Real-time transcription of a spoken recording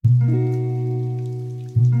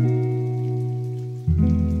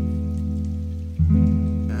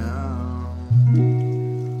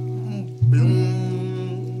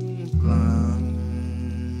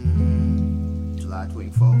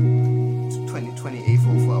20,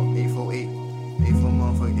 844, 848, 84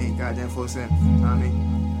 motherfucker, 8 goddamn 4 cent. I mean,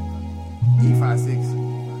 E56,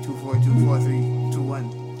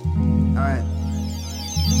 2424321. Alright.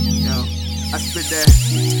 Yo, I spit that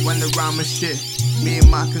when the rhyme and shit. Me and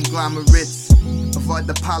my conglomerates. Avoid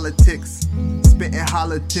the politics. Spitting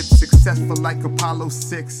hollow tips, successful like Apollo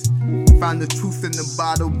 6. Found the truth in the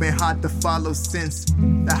bottle, been hard to follow since.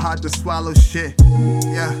 That hard to swallow shit.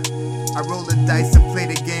 Yeah, I roll the dice and play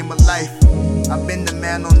the game of life. I've been the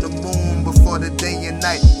man on the moon before the day and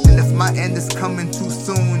night. And if my end is coming too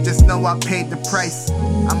soon, just know I paid the price.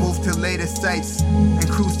 I move to later sights and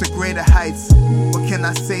cruise to greater heights. What can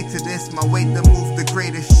I say to this? My way to move the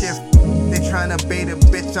greatest shift. They tryna bait a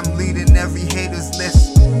bitch, I'm leading every hater's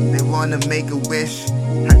list. They wanna make a wish,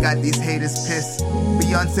 I got these haters pissed.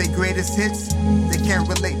 Beyonce greatest hits, they can't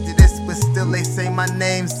relate to this, but still they say my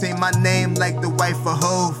name like the wife of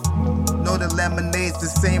Hove. Know the lemonade's the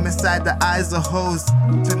same inside the eyes of hoes.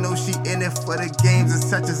 To know she in it for the games and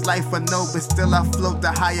such as life I know, but still I float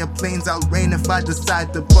the higher planes, I'll reign if I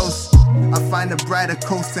decide to boast. I find a brighter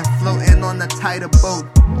coast and floating on a tighter boat.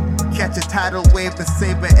 Catch a tidal wave and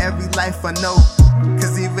savor every life I know.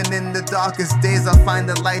 Cause even in the darkest days I'll find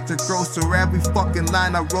the light to grow. So every fucking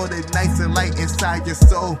line I wrote ignites a light inside your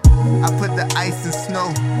soul. I put the ice in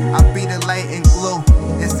snow, I be the light and glow.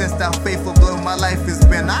 And since that faithful blow my life has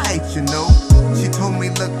been alright, you know. She told me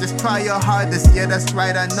look, just try your hardest, yeah that's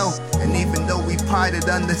right I know. And even though we parted,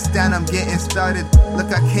 understand I'm getting started.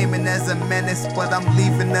 Look, I came in as a menace, but I'm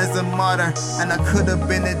leaving as a martyr. And I could've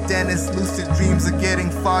been a dentist, lucid dreams are getting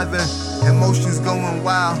farther. Emotions going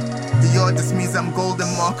wild, Dior just means I'm golden,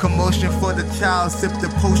 more commotion for the child. Sip the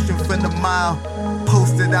potion from the mile.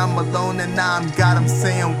 Posted I'm alone and now I'm God, I'm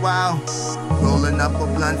saying wow. Rolling up a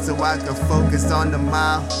blunt so I can focus on the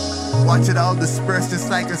mile. Watch it all disperse just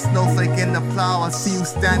like a snowflake in the plow. I see you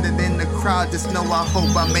standing in the crowd, just know I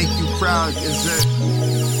hope I make you proud, is it?